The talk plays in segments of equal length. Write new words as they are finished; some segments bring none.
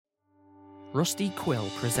Rusty Quill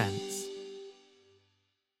presents.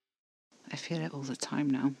 I feel it all the time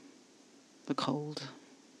now. The cold.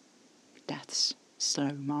 Death's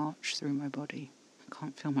slow march through my body. I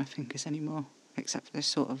can't feel my fingers anymore, except for this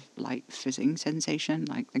sort of light fizzing sensation,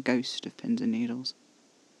 like the ghost of pins and needles.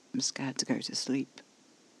 I'm scared to go to sleep.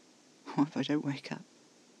 What if I don't wake up?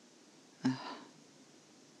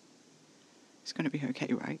 It's going to be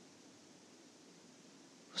okay, right?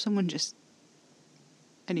 Will someone just...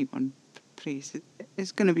 Anyone, please.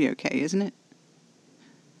 It's going to be okay, isn't it?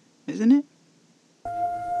 Isn't it?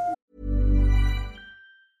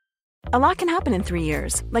 A lot can happen in 3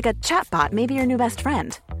 years, like a chatbot may be your new best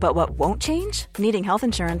friend. But what won't change? Needing health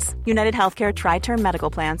insurance. United Healthcare Tri-Term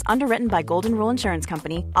Medical Plans, underwritten by Golden Rule Insurance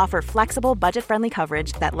Company, offer flexible, budget-friendly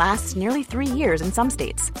coverage that lasts nearly 3 years in some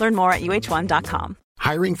states. Learn more at uh1.com.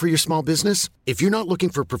 Hiring for your small business? If you're not looking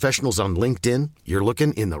for professionals on LinkedIn, you're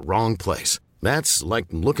looking in the wrong place. That's like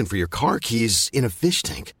looking for your car keys in a fish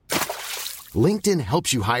tank. LinkedIn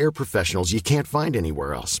helps you hire professionals you can't find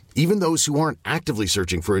anywhere else, even those who aren't actively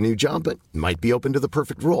searching for a new job but might be open to the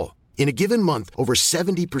perfect role. In a given month, over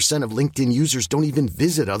 70% of LinkedIn users don't even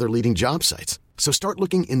visit other leading job sites. So start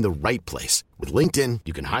looking in the right place. With LinkedIn,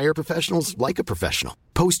 you can hire professionals like a professional.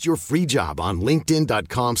 Post your free job on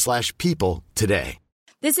linkedin.com/people today.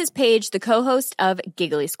 This is Paige, the co-host of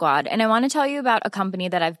Giggly Squad, and I want to tell you about a company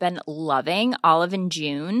that I've been loving, Olive &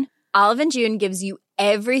 June. Olive & June gives you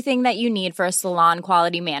everything that you need for a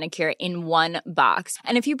salon-quality manicure in one box.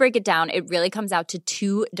 And if you break it down, it really comes out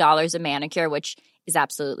to $2 a manicure, which is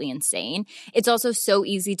absolutely insane. It's also so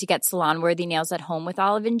easy to get salon-worthy nails at home with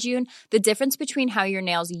Olive & June. The difference between how your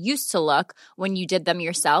nails used to look when you did them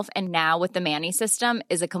yourself and now with the Mani system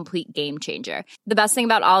is a complete game changer. The best thing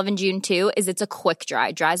about Olive & June, too, is it's a quick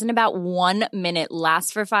dry. Dries in about 1 minute,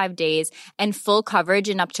 lasts for 5 days, and full coverage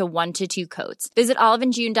in up to 1 to 2 coats. Visit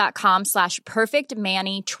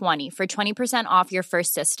oliveandjune.com/perfectmani20 for 20% off your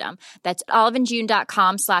first system. That's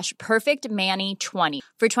oliveandjune.com/perfectmani20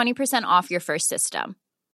 for 20% off your first system.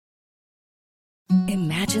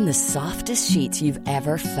 Imagine the softest sheets you've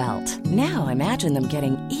ever felt. Now imagine them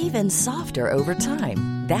getting even softer over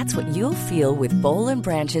time. That's what you'll feel with Boll &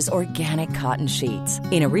 Branch's organic cotton sheets.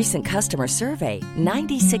 In a recent customer survey,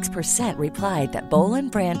 96% replied that Boll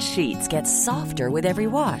 & Branch sheets get softer with every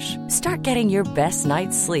wash. Start getting your best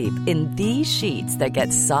night's sleep in these sheets that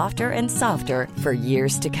get softer and softer for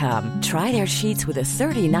years to come. Try their sheets with a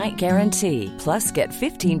 30-night guarantee. Plus, get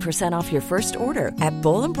 15% off your first order at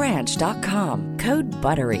bollandbranch.com. Code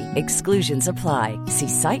BUTTERY. Exclusions apply. See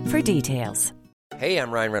site for details. Hey,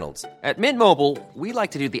 I'm Ryan Reynolds. At Mint Mobile, we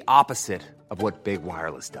like to do the opposite of what Big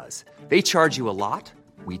Wireless does. They charge you a lot,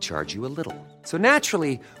 we charge you a little. So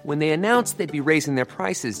naturally, when they announced they'd be raising their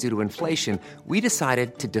prices due to inflation, we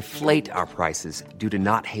decided to deflate our prices due to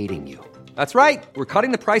not hating you. That's right. We're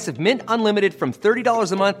cutting the price of Mint Unlimited from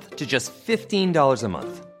 $30 a month to just $15 a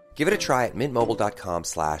month. Give it a try at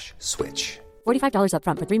mintmobile.com/switch. $45 up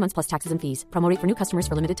front for 3 months plus taxes and fees. Promo rate for new customers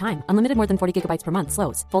for limited time. Unlimited more than 40 gigabytes per month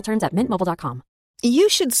slows. Full terms at mintmobile.com. You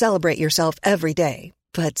should celebrate yourself every day.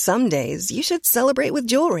 But some days you should celebrate with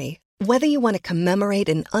jewelry. Whether you want to commemorate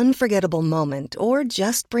an unforgettable moment or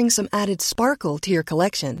just bring some added sparkle to your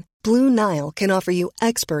collection, Blue Nile can offer you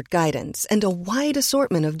expert guidance and a wide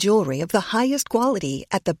assortment of jewelry of the highest quality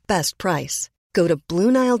at the best price. Go to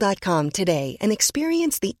BlueNile.com today and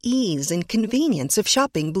experience the ease and convenience of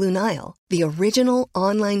shopping Blue Nile, the original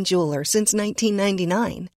online jeweler since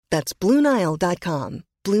 1999. That's BlueNile.com.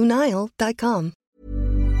 BlueNile.com.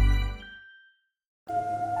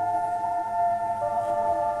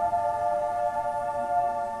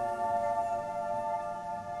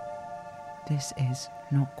 This is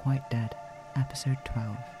Not Quite Dead, episode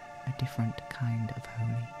 12, A Different Kind of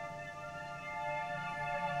Holy.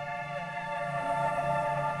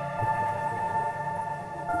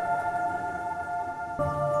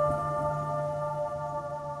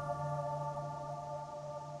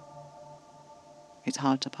 It's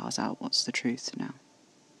hard to parse out what's the truth now.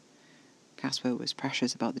 Caspar was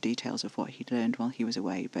precious about the details of what he'd learned while he was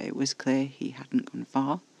away, but it was clear he hadn't gone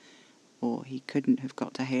far, or he couldn't have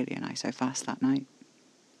got to Haley and I so fast that night.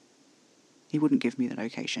 He wouldn't give me the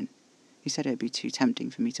location. He said it'd be too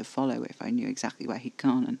tempting for me to follow if I knew exactly where he'd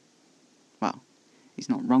gone, and, well, he's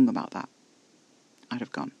not wrong about that. I'd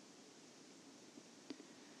have gone.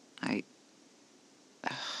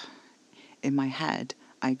 In my head,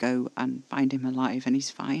 I go and find him alive and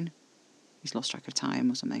he's fine. He's lost track of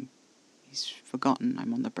time or something. He's forgotten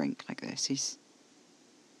I'm on the brink like this.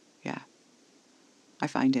 Yeah. I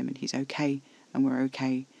find him and he's okay and we're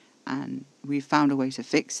okay and we've found a way to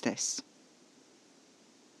fix this.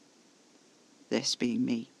 This being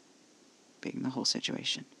me. being the whole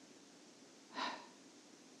situation.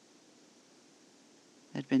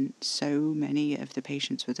 There'd been so many of the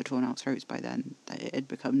patients with the torn out throats by then that it had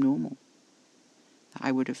become normal. That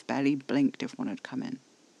I would have barely blinked if one had come in.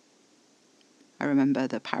 I remember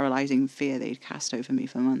the paralysing fear they'd cast over me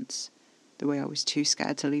for months, the way I was too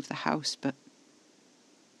scared to leave the house, but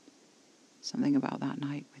something about that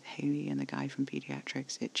night with Haley and the guy from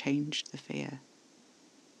paediatrics, it changed the fear.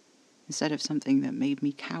 Instead of something that made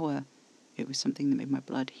me cower, it was something that made my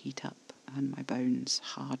blood heat up and my bones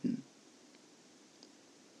harden.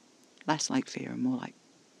 Less like fear and more like,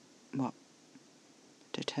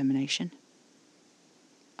 determination?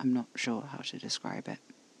 I'm not sure how to describe it.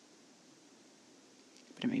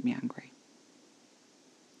 But it made me angry.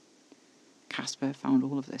 Casper found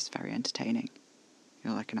all of this very entertaining.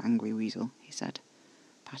 "You're like an angry weasel," he said,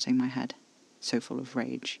 patting my head, so full of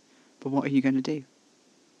rage. "But what are you going to do?"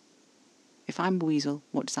 "If I'm a weasel,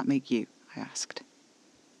 what does that make you?" I asked.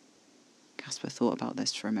 Casper thought about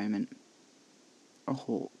this for a moment. "A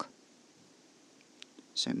hawk."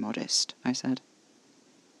 "So modest," I said.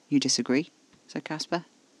 "You disagree?" said Casper.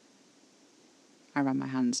 I ran my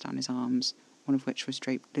hands down his arms, one of which was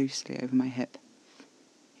draped loosely over my hip.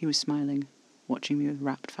 He was smiling, watching me with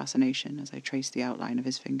rapt fascination as I traced the outline of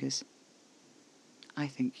his fingers. "I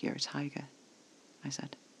think you're a tiger," I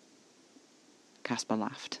said. Casper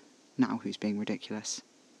laughed. Now who's being ridiculous?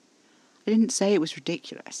 "I didn't say it was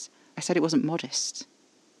ridiculous. I said it wasn't modest."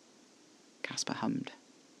 Casper hummed.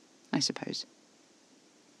 "I suppose."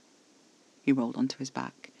 He rolled onto his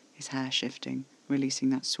back, his hair shifting, releasing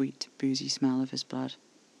that sweet, boozy smell of his blood.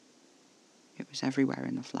 It was everywhere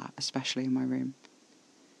in the flat, especially in my room.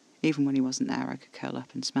 Even when he wasn't there, I could curl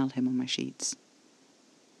up and smell him on my sheets.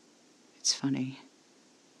 It's funny.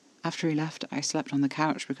 After he left, I slept on the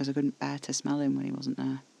couch because I couldn't bear to smell him when he wasn't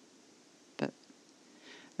there. But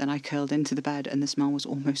then I curled into the bed and the smell was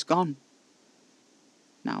almost gone.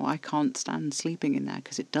 Now I can't stand sleeping in there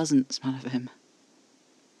because it doesn't smell of him.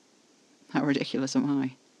 How ridiculous am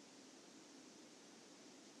I?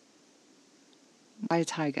 "Why a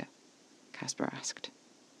tiger?" Casper asked.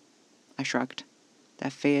 I shrugged. "They're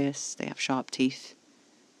fierce, they have sharp teeth,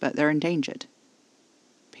 but they're endangered.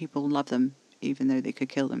 People love them, even though they could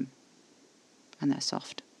kill them. And they're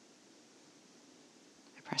soft."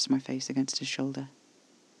 I pressed my face against his shoulder.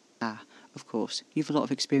 "Ah, of course, you've a lot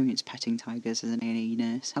of experience petting tigers as an A&E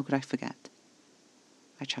nurse. How could I forget?"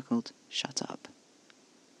 I chuckled. "Shut up."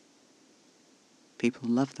 "People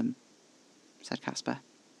love them," said Casper.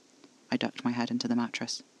 I ducked my head into the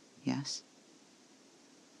mattress. "Yes."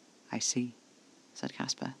 "I see," said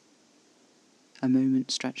Casper. A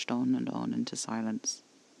moment stretched on and on into silence.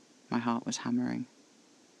 My heart was hammering.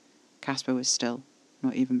 Casper was still,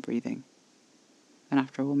 not even breathing. And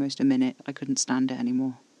after almost a minute, I couldn't stand it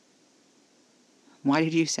anymore. "Why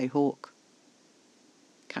did you say hawk?"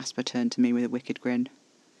 Casper turned to me with a wicked grin.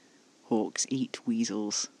 "Hawks eat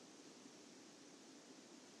weasels."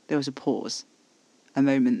 There was a pause, a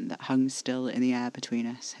moment that hung still in the air between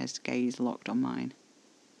us, his gaze locked on mine.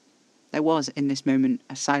 There was, in this moment,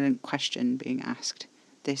 a silent question being asked.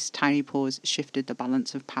 This tiny pause shifted the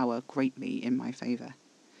balance of power greatly in my favour.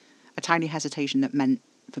 A tiny hesitation that meant,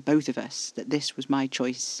 for both of us, that this was my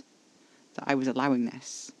choice, that I was allowing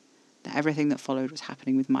this, that everything that followed was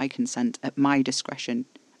happening with my consent, at my discretion,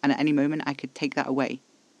 and at any moment I could take that away.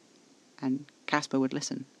 And Casper would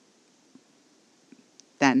listen.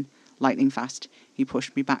 Then, lightning fast, he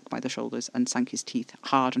pushed me back by the shoulders and sank his teeth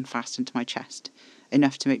hard and fast into my chest,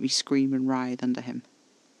 enough to make me scream and writhe under him.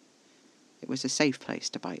 It was a safe place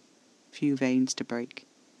to bite, few veins to break.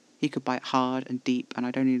 He could bite hard and deep, and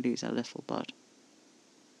I'd only lose a little blood.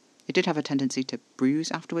 It did have a tendency to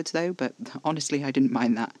bruise afterwards, though, but honestly I didn't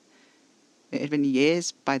mind that. It had been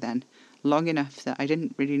years by then, long enough that I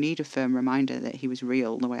didn't really need a firm reminder that he was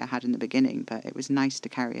real the way I had in the beginning, but it was nice to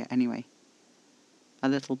carry it anyway. A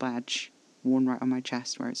little badge, worn right on my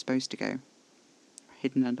chest where it's supposed to go,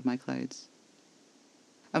 hidden under my clothes.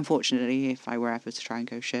 Unfortunately, if I were ever to try and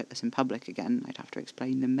go shirtless in public again, I'd have to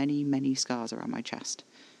explain the many, many scars around my chest,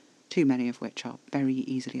 too many of which are very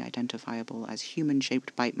easily identifiable as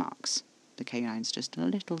human-shaped bite marks, the canines just a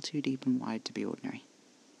little too deep and wide to be ordinary.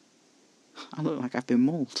 I look like I've been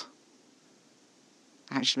mauled.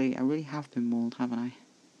 Actually, I really have been mauled, haven't I?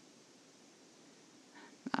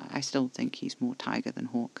 I still think he's more tiger than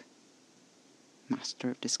hawk. Master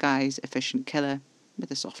of disguise, efficient killer, with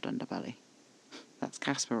a soft underbelly. That's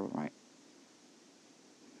Casper, all right.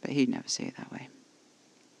 But he'd never see it that way.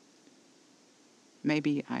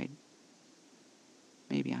 Maybe I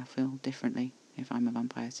feel differently if I'm a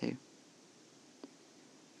vampire too.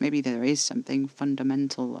 Maybe there is something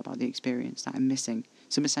fundamental about the experience that I'm missing.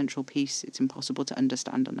 Some essential piece it's impossible to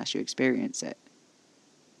understand unless you experience it.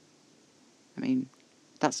 I mean,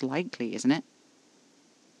 that's likely, isn't it?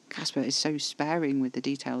 Caspar is so sparing with the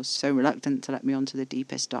details, so reluctant to let me onto the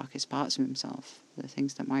deepest, darkest parts of himself, the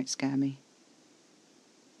things that might scare me.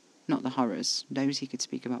 Not the horrors, those he could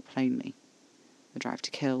speak about plainly. The drive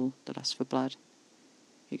to kill, the lust for blood.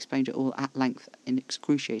 He explained it all at length in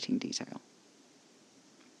excruciating detail.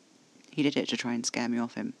 He did it to try and scare me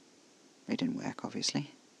off him. It didn't work,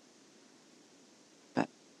 obviously. But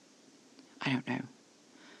I don't know.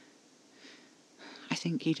 I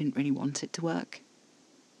think he didn't really want it to work.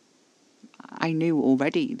 I knew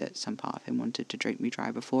already that some part of him wanted to drink me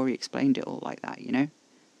dry before he explained it all like that, you know?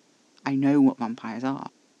 I know what vampires are.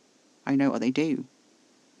 I know what they do.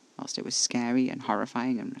 Whilst it was scary and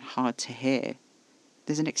horrifying and hard to hear,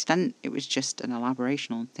 there's an extent it was just an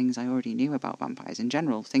elaboration on things I already knew about vampires in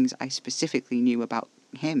general, things I specifically knew about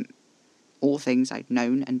him, all things I'd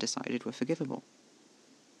known and decided were forgivable.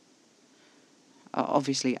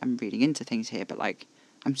 Obviously, I'm reading into things here, but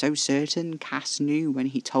I'm so certain Cass knew when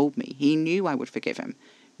he told me. He knew I would forgive him,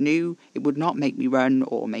 knew it would not make me run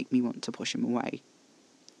or make me want to push him away.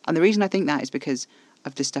 And the reason I think that is because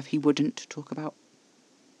of the stuff he wouldn't talk about.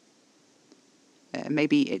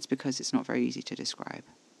 Maybe it's because it's not very easy to describe.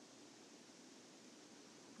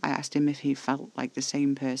 I asked him if he felt like the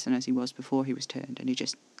same person as he was before he was turned, and he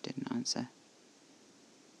just didn't answer.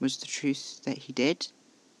 Was the truth that he did,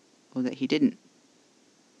 or that he didn't?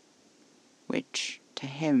 Which, to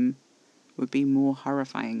him, would be more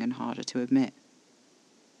horrifying and harder to admit.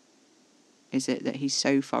 Is it that he's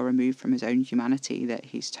so far removed from his own humanity that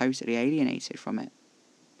he's totally alienated from it?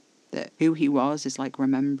 That who he was is like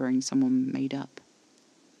remembering someone made up?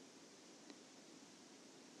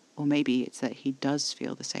 Or maybe it's that he does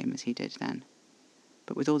feel the same as he did then,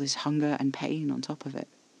 but with all this hunger and pain on top of it.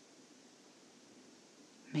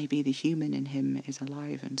 Maybe the human in him is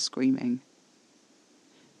alive and screaming.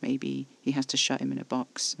 Maybe he has to shut him in a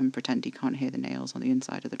box and pretend he can't hear the nails on the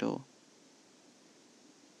inside of the door.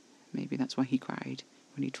 Maybe that's why he cried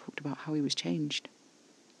when he talked about how he was changed.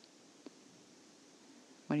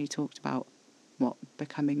 When he talked about what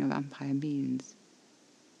becoming a vampire means.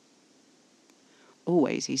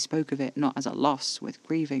 Always he spoke of it not as a loss with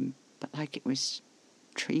grieving, but like it was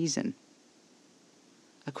treason.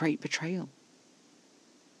 A great betrayal.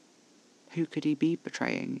 Who could he be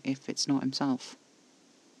betraying if it's not himself?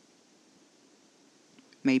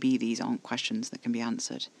 Maybe these aren't questions that can be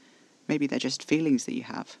answered. Maybe they're just feelings that you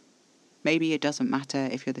have. Maybe it doesn't matter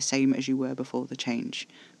if you're the same as you were before the change,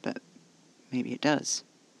 but maybe it does.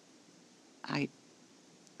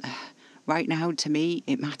 Right now, to me,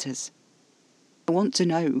 it matters. I want to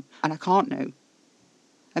know, and I can't know.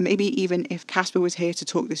 And maybe even if Caspar was here to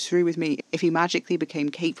talk this through with me, if he magically became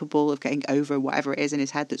capable of getting over whatever it is in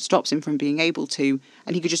his head that stops him from being able to,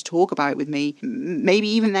 and he could just talk about it with me, maybe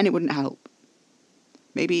even then it wouldn't help.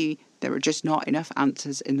 Maybe there are just not enough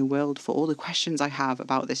answers in the world for all the questions I have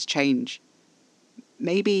about this change.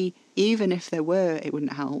 Maybe even if there were, it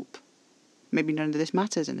wouldn't help. Maybe none of this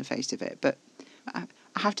matters in the face of it, but I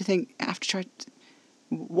have to think, I have to try.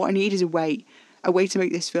 What I need is a way to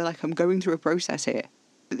make this feel like I'm going through a process here.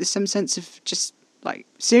 That there's some sense of just,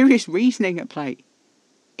 serious reasoning at play.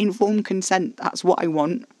 Informed consent, that's what I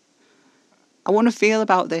want. I want to feel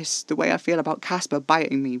about this the way I feel about Caspar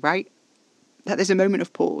biting me, right? That there's a moment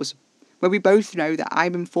of pause, where we both know that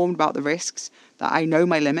I'm informed about the risks, that I know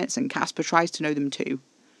my limits, and Caspar tries to know them too.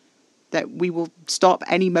 That we will stop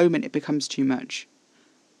any moment it becomes too much.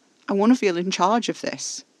 I want to feel in charge of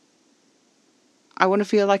this. I want to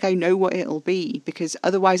feel like I know what it'll be, because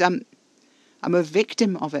otherwise I'm a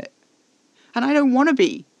victim of it. And I don't want to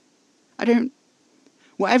be.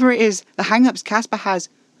 Whatever it is, the hang-ups Caspar has,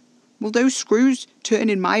 will those screws turn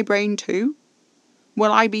in my brain too?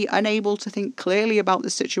 Will I be unable to think clearly about the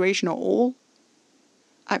situation at all?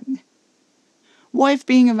 What if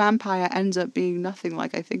being a vampire ends up being nothing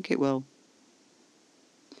like I think it will?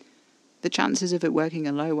 The chances of it working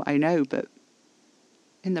are low, I know, but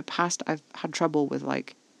in the past I've had trouble with,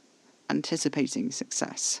 anticipating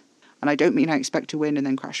success. And I don't mean I expect to win and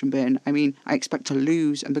then crash and burn. I mean, I expect to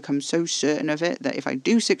lose and become so certain of it that if I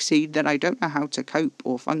do succeed, then I don't know how to cope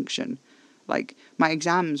or function. My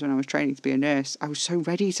exams when I was training to be a nurse, I was so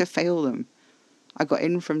ready to fail them. I got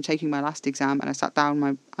in from taking my last exam and I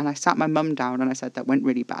sat my mum down and I said, that went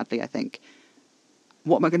really badly, I think.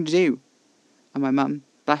 What am I going to do? And my mum,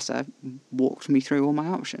 bless her, walked me through all my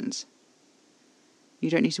options. You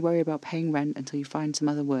don't need to worry about paying rent until you find some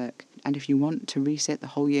other work. And if you want to resit the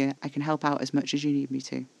whole year, I can help out as much as you need me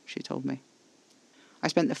to, she told me. I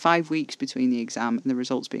spent the 5 weeks between the exam and the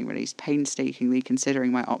results being released painstakingly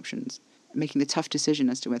considering my options, making the tough decision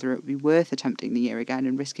as to whether it would be worth attempting the year again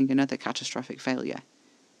and risking another catastrophic failure.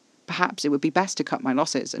 Perhaps it would be best to cut my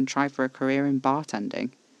losses and try for a career in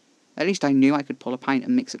bartending. At least I knew I could pull a pint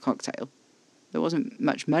and mix a cocktail. There wasn't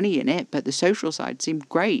much money in it, but the social side seemed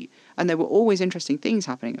great, and there were always interesting things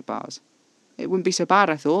happening at bars. It wouldn't be so bad,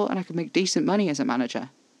 I thought, and I could make decent money as a manager.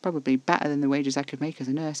 Probably better than the wages I could make as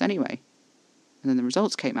a nurse anyway. And then the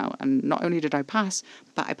results came out, and not only did I pass,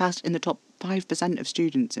 but I passed in the top 5% of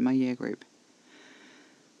students in my year group.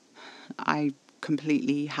 I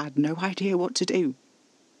completely had no idea what to do.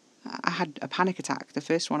 I had a panic attack, the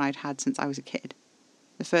first one I'd had since I was a kid.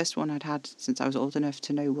 The first one I'd had since I was old enough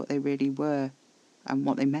to know what they really were and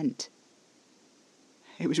what they meant.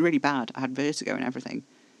 It was really bad. I had vertigo and everything.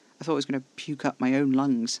 I thought I was going to puke up my own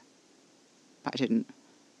lungs. But I didn't.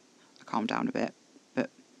 I calmed down a bit.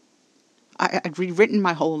 But I'd rewritten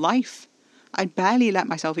my whole life. I'd barely let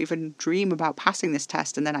myself even dream about passing this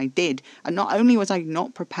test, and then I did. And not only was I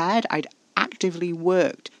not prepared, I'd actively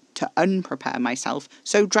worked to unprepare myself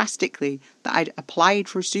so drastically that I'd applied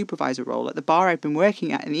for a supervisor role at the bar I'd been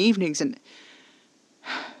working at in the evenings, and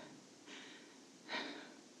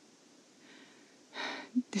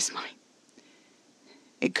this might...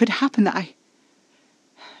 It could happen that I...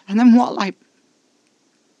 And then what, like...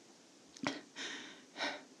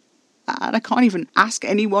 And I can't even ask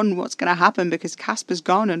anyone what's going to happen because Casper's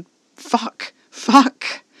gone and fuck.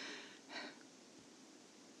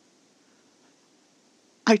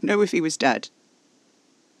 I'd know if he was dead.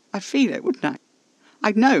 I'd feel it, wouldn't I?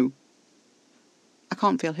 I'd know. I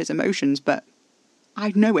can't feel his emotions, but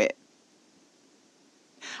I'd know it.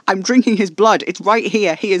 I'm drinking his blood. It's right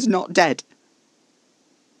here. He is not dead.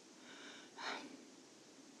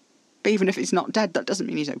 But even if he's not dead, that doesn't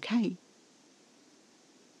mean he's okay.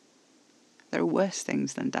 There are worse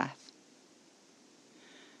things than death.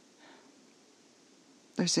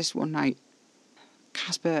 There's this one night,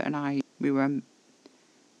 Casper and I, we were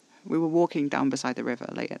walking down beside the river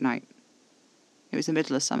late at night. It was the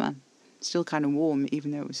middle of summer, still kind of warm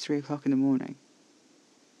even though it was 3 o'clock in the morning.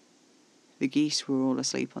 The geese were all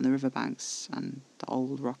asleep on the riverbanks and the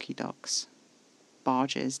old rocky docks.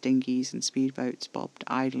 Barges, dinghies and speedboats bobbed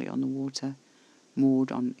idly on the water,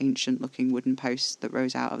 moored on ancient-looking wooden posts that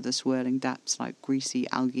rose out of the swirling depths like greasy,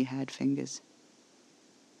 algae-haired fingers.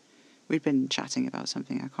 We'd been chatting about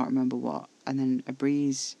something, I can't remember what, and then a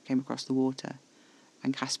breeze came across the water,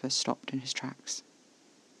 and Casper stopped in his tracks.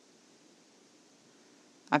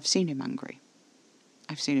 I've seen him angry.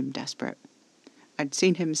 I've seen him desperate. I'd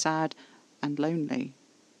seen him sad and lonely,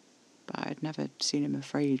 but I'd never seen him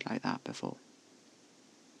afraid like that before.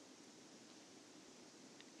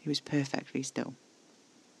 He was perfectly still,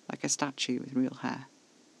 like a statue with real hair.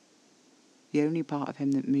 The only part of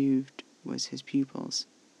him that moved was his pupils,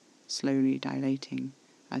 slowly dilating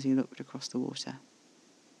as he looked across the water.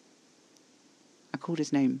 I called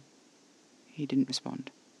his name. He didn't respond.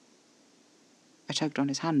 I tugged on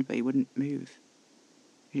his hand, but he wouldn't move.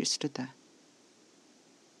 He just stood there,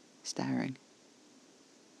 staring.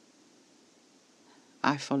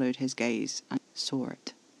 I followed his gaze and saw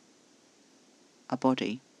it. A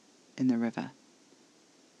body in the river.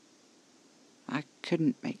 I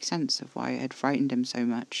couldn't make sense of why it had frightened him so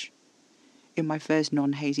much. In my first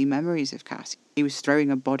non-hazy memories of Cass, he was throwing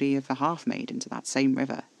a body of a half-maid into that same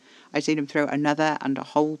river. I'd seen him throw another and a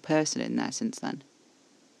whole person in there since then.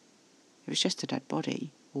 It was just a dead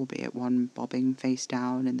body, albeit one bobbing face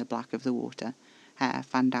down in the black of the water, hair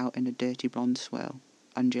fanned out in a dirty blonde swirl,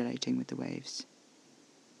 undulating with the waves.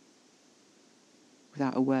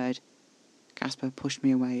 Without a word, Casper pushed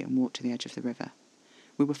me away and walked to the edge of the river.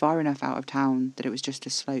 We were far enough out of town that it was just a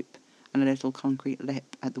slope and a little concrete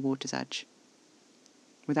lip at the water's edge.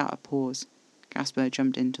 Without a pause, Casper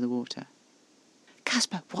jumped into the water.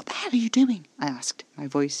 "Casper, what the hell are you doing?" I asked, my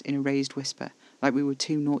voice in a raised whisper, like we were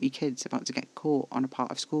 2 naughty kids about to get caught on a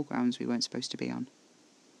part of school grounds we weren't supposed to be on.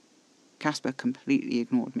 Casper completely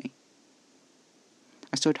ignored me.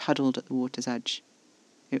 I stood huddled at the water's edge.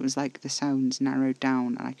 It was like the sounds narrowed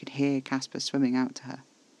down and I could hear Casper swimming out to her.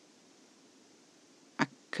 I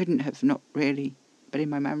couldn't have, not really, but in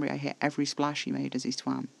my memory I hear every splash he made as he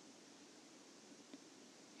swam.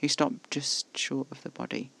 He stopped just short of the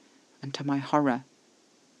body, and to my horror,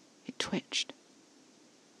 it twitched.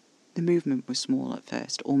 The movement was small at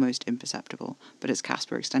first, almost imperceptible, but as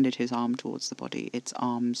Casper extended his arm towards the body, its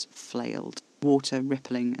arms flailed, water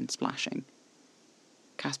rippling and splashing.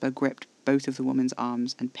 Casper gripped both of the woman's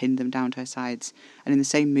arms and pinned them down to her sides, and in the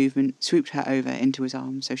same movement swooped her over into his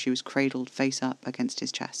arms so she was cradled face up against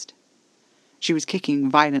his chest. She was kicking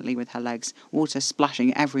violently with her legs, water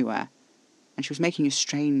splashing everywhere, and she was making a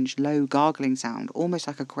strange, low, gargling sound, almost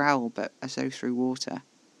like a growl, but as though through water.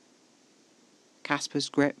 Casper's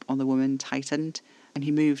grip on the woman tightened, and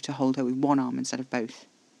he moved to hold her with one arm instead of both.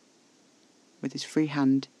 With his free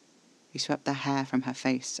hand, he swept the hair from her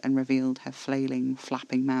face and revealed her flailing,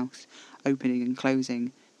 flapping mouth, opening and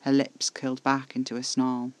closing, her lips curled back into a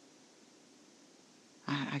snarl.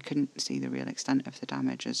 I couldn't see the real extent of the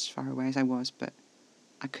damage as far away as I was, but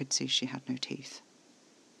I could see she had no teeth.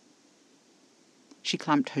 She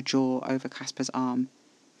clamped her jaw over Casper's arm,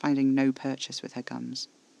 finding no purchase with her gums.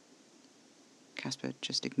 Casper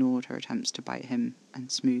just ignored her attempts to bite him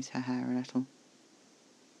and smooth her hair a little.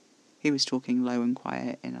 He was talking low and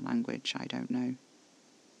quiet in a language I don't know.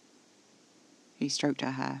 He stroked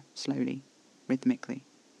her hair, slowly, rhythmically,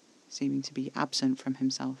 seeming to be absent from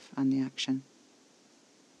himself and the action.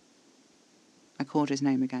 I called his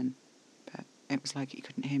name again, but it was like he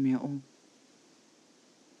couldn't hear me at all.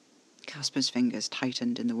 Casper's fingers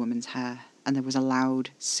tightened in the woman's hair, and there was a loud,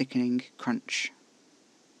 sickening crunch.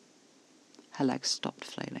 Her legs stopped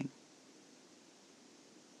flailing.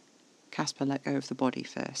 Casper let go of the body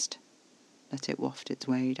first, let it waft its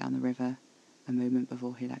way down the river a moment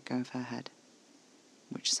before he let go of her head,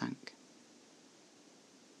 which sank.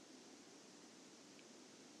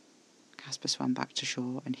 Casper swam back to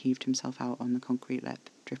shore and heaved himself out on the concrete lip,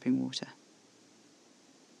 dripping water.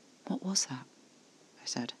 "What was that?" I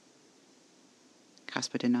said.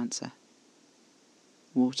 Casper didn't answer.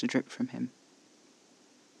 Water dripped from him.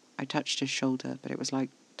 I touched his shoulder, but it was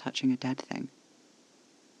like touching a dead thing.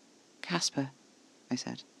 "Casper," I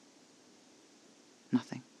said.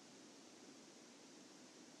 Nothing.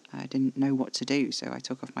 I didn't know what to do, so I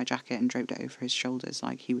took off my jacket and draped it over his shoulders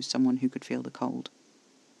like he was someone who could feel the cold.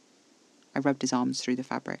 I rubbed his arms through the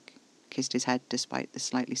fabric, kissed his head despite the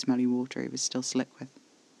slightly smelly water he was still slick with.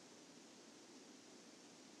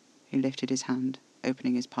 He lifted his hand,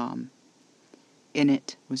 opening his palm. In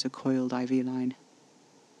it was a coiled IV line.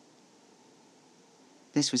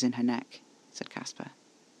 "This was in her neck," said Casper.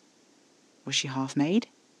 "Was she half-made?"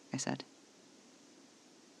 I said.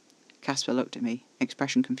 Casper looked at me,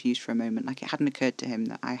 expression confused for a moment, like it hadn't occurred to him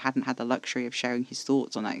that I hadn't had the luxury of sharing his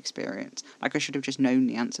thoughts on that experience, like I should have just known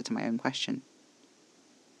the answer to my own question.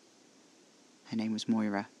 Her name was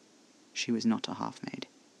Moira. She was not a half-maid.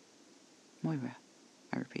 "Moira,"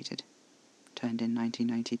 I repeated. "Turned in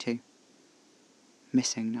 1992.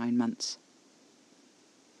 Missing 9 months.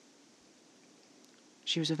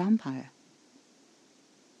 She was a vampire."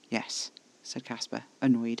 "Yes," said Casper,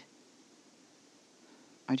 annoyed.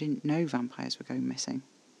 "I didn't know vampires were going missing."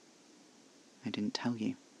 "I didn't tell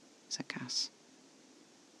you," said Cass.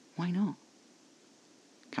 "Why not?"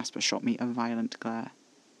 Casper shot me a violent glare.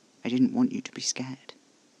 "I didn't want you to be scared."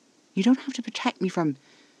 "You don't have to protect me from—"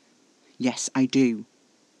 "Yes, I do,"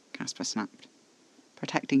 Casper snapped.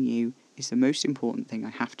 "Protecting you is the most important thing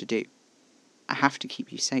I have to do. I have to keep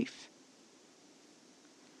you safe."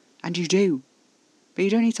 "And you do. But you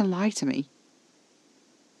don't need to lie to me."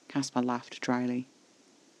 Casper laughed dryly.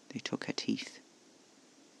 "They took her teeth."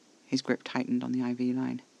 His grip tightened on the IV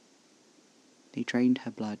line. "They drained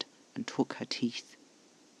her blood and took her teeth.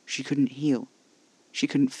 She couldn't heal. She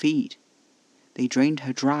couldn't feed. They drained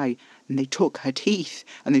her dry, and they took her teeth,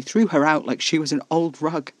 and they threw her out like she was an old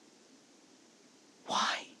rug."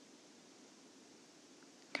 "Why?"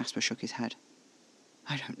 Casper shook his head.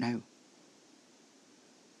 "I don't know.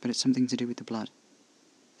 But it's something to do with the blood."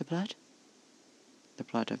 "The blood?" "The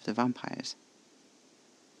blood of the vampires."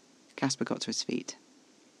 Casper got to his feet.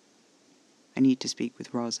 "I need to speak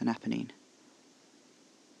with Roz and Eponine."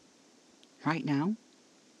 "Right now?"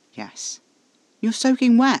 "Yes." "You're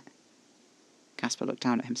soaking wet." Casper looked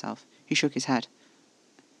down at himself. He shook his head.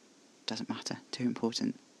 "Doesn't matter. Too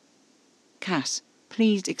important." "Cass,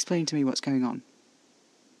 please explain to me what's going on."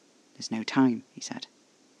 "There's no time," he said.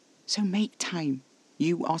 "So make time.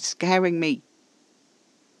 You are scaring me."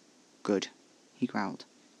 "Good," he growled.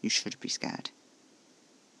 "You should be scared."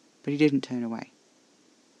 But he didn't turn away.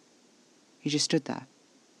 He just stood there,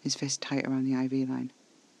 his fist tight around the IV line.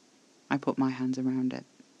 I put my hands around it.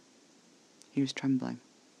 He was trembling.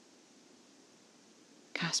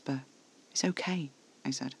 "Casper, it's okay," I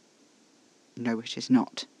said. "No, it is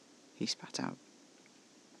not," he spat out.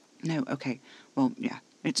 "No, okay. Well, yeah,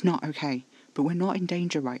 it's not okay, but we're not in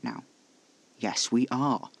danger right now." "Yes, we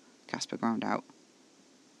are," Casper ground out.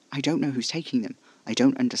 "I don't know who's taking them. I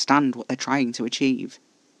don't understand what they're trying to achieve."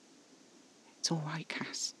 "It's all right,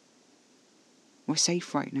 Cass. We're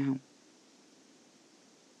safe right now."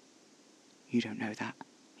 "You don't know that,"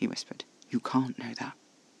 he whispered. "You can't know that."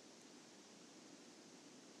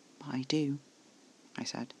 "But I do," I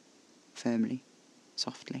said, firmly,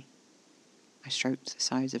 softly. I stroked the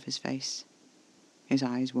sides of his face. His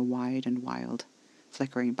eyes were wide and wild,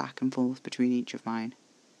 flickering back and forth between each of mine.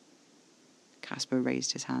 Caspar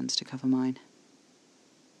raised his hands to cover mine.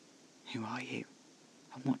 "Who are you,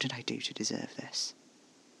 and what did I do to deserve this?"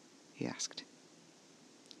 he asked.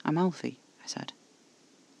 "I'm Alfie," I said.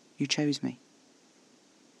 "You chose me."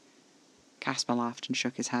 Caspar laughed and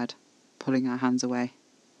shook his head, pulling our hands away.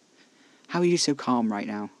 "How are you so calm right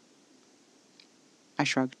now?" I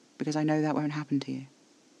shrugged, because I know that won't happen to you.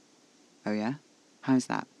 "Oh yeah? How's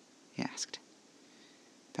that?" he asked.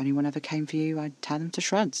 "If anyone ever came for you, I'd tear them to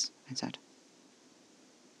shreds," I said.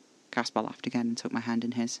 Caspar laughed again and took my hand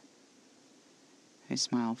in his. His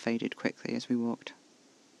smile faded quickly as we walked.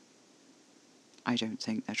 "I don't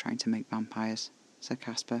think they're trying to make vampires," said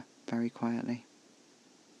Caspar, very quietly.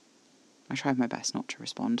 I tried my best not to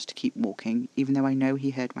respond, to keep walking, even though I know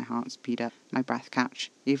he heard my heart speed up, my breath catch,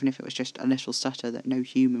 even if it was just a little stutter that no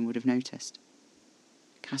human would have noticed.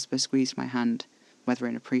 Caspar squeezed my hand, whether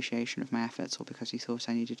in appreciation of my efforts or because he thought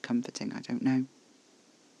I needed comforting, I don't know.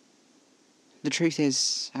 The truth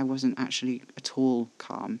is, I wasn't actually at all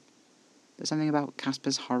calm, but something about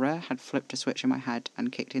Caspar's horror had flipped a switch in my head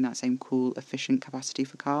and kicked in that same cool, efficient capacity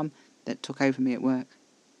for calm that took over me at work.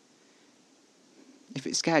 If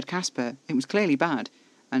it scared Caspar, it was clearly bad,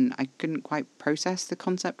 and I couldn't quite process the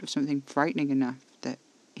concept of something frightening enough that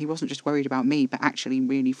he wasn't just worried about me, but actually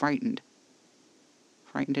really frightened.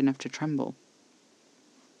 Frightened enough to tremble.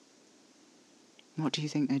 "What do you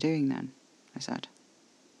think they're doing then?" I said.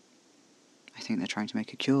 "I think they're trying to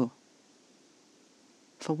make a cure."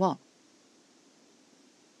 "For what?"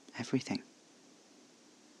 "Everything."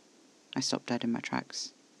 I stopped dead in my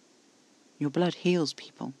tracks. "Your blood heals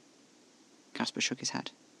people." Caspar shook his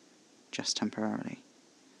head. "Just temporarily."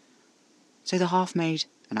 "So the half-made..."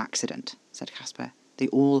 "An accident," said Caspar. "They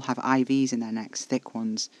all have IVs in their necks, thick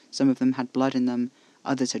ones. Some of them had blood in them,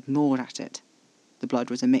 others had gnawed at it. The blood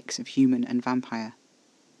was a mix of human and vampire."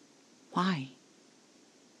 "Why?"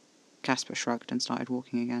 Caspar shrugged and started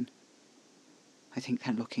walking again. "I think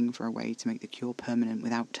they're looking for a way to make the cure permanent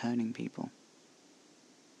without turning people."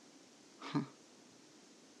 "Huh."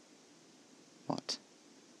 "What?"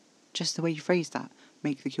 "Just the way you phrased that.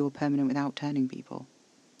 Make the cure permanent without turning people."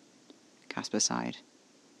 Caspar sighed.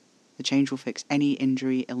 "The change will fix any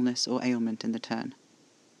injury, illness, or ailment in the turn."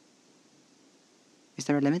 "Is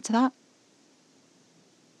there a limit to that?"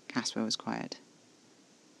 Caspar was quiet.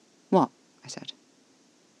 "What?" I said.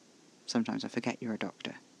 "Sometimes I forget you're a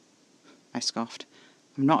doctor." I scoffed.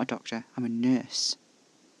 "I'm not a doctor, I'm a nurse."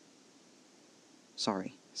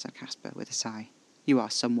 "Sorry," said Caspar with a sigh. "You are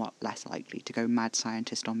somewhat less likely to go mad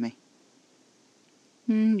scientist on me."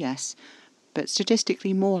 Yes, but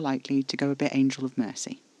statistically more likely to go a bit angel of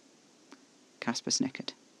mercy." Caspar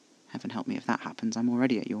snickered. "Heaven help me if that happens, I'm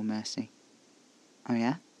already at your mercy." "Oh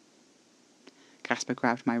yeah?" Caspar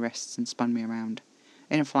grabbed my wrists and spun me around.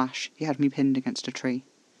 In a flash, he had me pinned against a tree.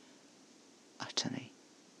 "Utterly,"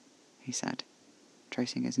 he said,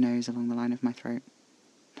 tracing his nose along the line of my throat.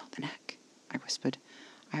 "Not the neck," I whispered.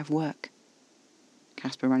 "I have work."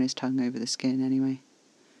 Caspar ran his tongue over the skin anyway.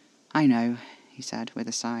 "I know," he said with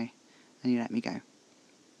a sigh, and he let me go.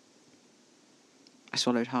 I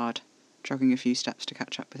swallowed hard, jogging a few steps to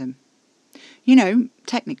catch up with him. "You know,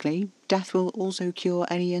 technically, death will also cure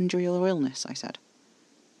any injury or illness," I said.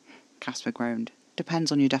 Caspar groaned.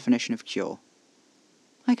 "Depends on your definition of cure."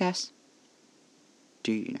 "I guess."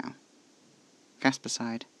 "Do you now?" Caspar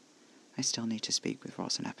sighed. "I still need to speak with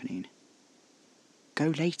Ross and Eponine." "Go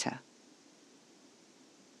later."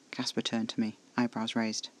 Caspar turned to me, eyebrows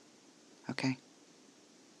raised. "Okay."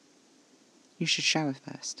 "You should shower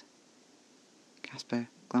first." Caspar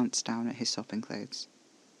glanced down at his sopping clothes.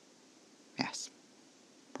 "Yes,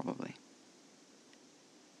 probably."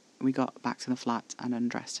 We got back to the flat and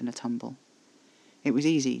undressed in a tumble. It was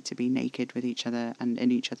easy to be naked with each other and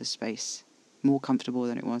in each other's space, more comfortable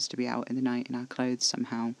than it was to be out in the night in our clothes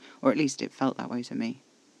somehow, or at least it felt that way to me.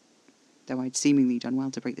 Though I'd seemingly done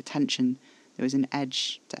well to break the tension, there was an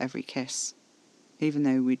edge to every kiss. Even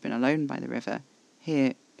though we'd been alone by the river,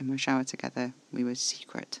 here, in my shower together, we were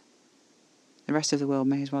secret. The rest of the world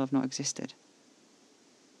may as well have not existed.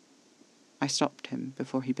 I stopped him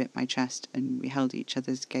before he bit my chest, and we held each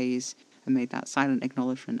other's gaze and made that silent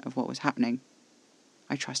acknowledgement of what was happening.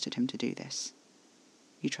 I trusted him to do this.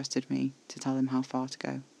 He trusted me to tell him how far to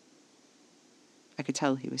go. I could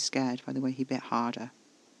tell he was scared by the way he bit harder,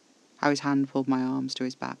 how his hand pulled my arms to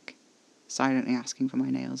his back, silently asking for my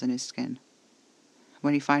nails in his skin.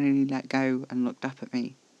 When he finally let go and looked up at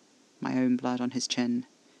me, my own blood on his chin,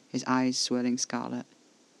 his eyes swirling scarlet,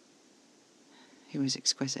 He was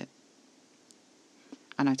exquisite.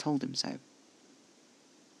 And I told him so.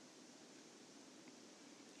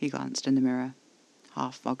 He glanced in the mirror,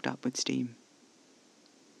 half fogged up with steam.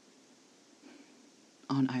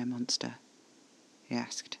 "Aren't I a monster?" he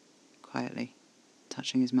asked, quietly,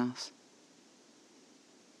 touching his mouth.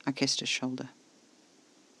 I kissed his shoulder.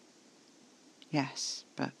 "Yes,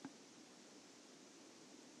 but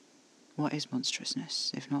what is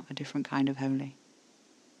monstrousness, if not a different kind of holy?"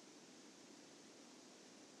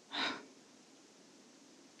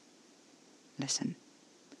 Listen.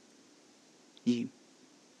 You.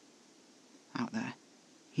 Out there.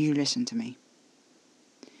 You listen to me.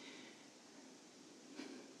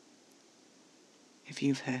 If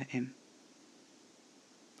you've hurt him,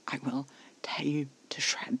 I will tear you to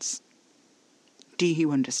shreds. Do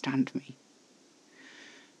you understand me?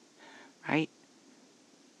 Right?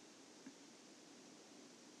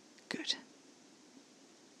 Good.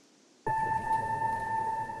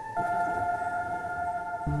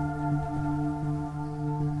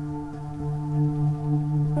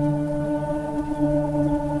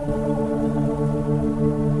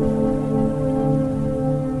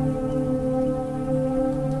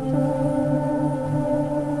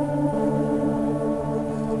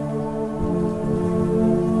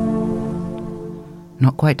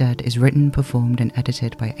 Not Quite Dead is written, performed and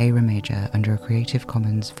edited by A. Remager under a Creative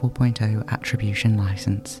Commons 4.0 attribution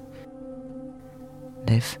license.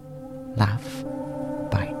 Live, laugh,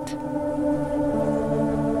 bite.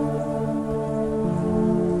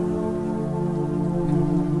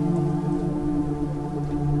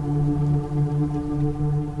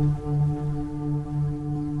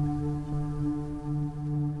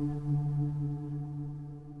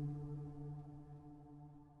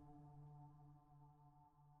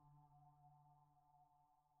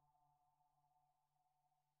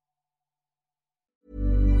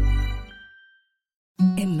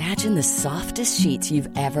 Imagine the softest sheets you've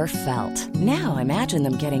ever felt. Now imagine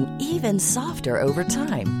them getting even softer over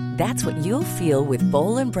time. That's what you'll feel with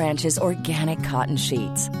Boll & Branch's organic cotton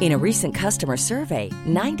sheets. In a recent customer survey,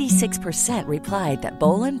 96% replied that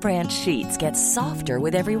Boll & Branch sheets get softer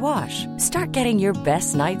with every wash. Start getting your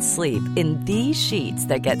best night's sleep in these sheets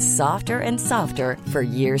that get softer and softer for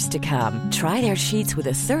years to come. Try their sheets with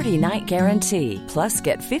a 30-night guarantee. Plus,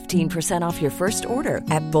 get 15% off your first order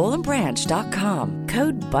at bollandbranch.com.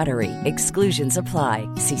 Code BUTTERY. Exclusions apply.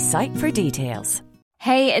 See site for details.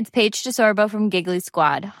 Hey, it's Paige DeSorbo from Giggly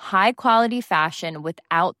Squad. High quality fashion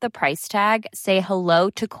without the price tag. Say hello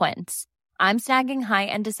to Quince. I'm snagging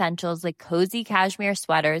high-end essentials like cozy cashmere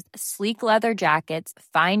sweaters, sleek leather jackets,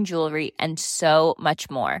 fine jewelry, and so much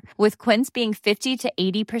more. With Quince being 50 to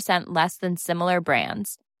 80% less than similar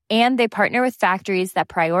brands. And they partner with factories that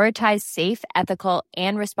prioritize safe, ethical,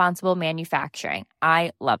 and responsible manufacturing.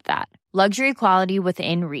 I love that. Luxury quality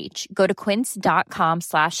within reach. Go to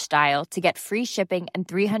quince.com/style to get free shipping and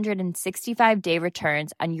 365-day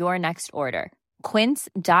returns on your next order.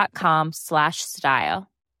 Quince.com/style.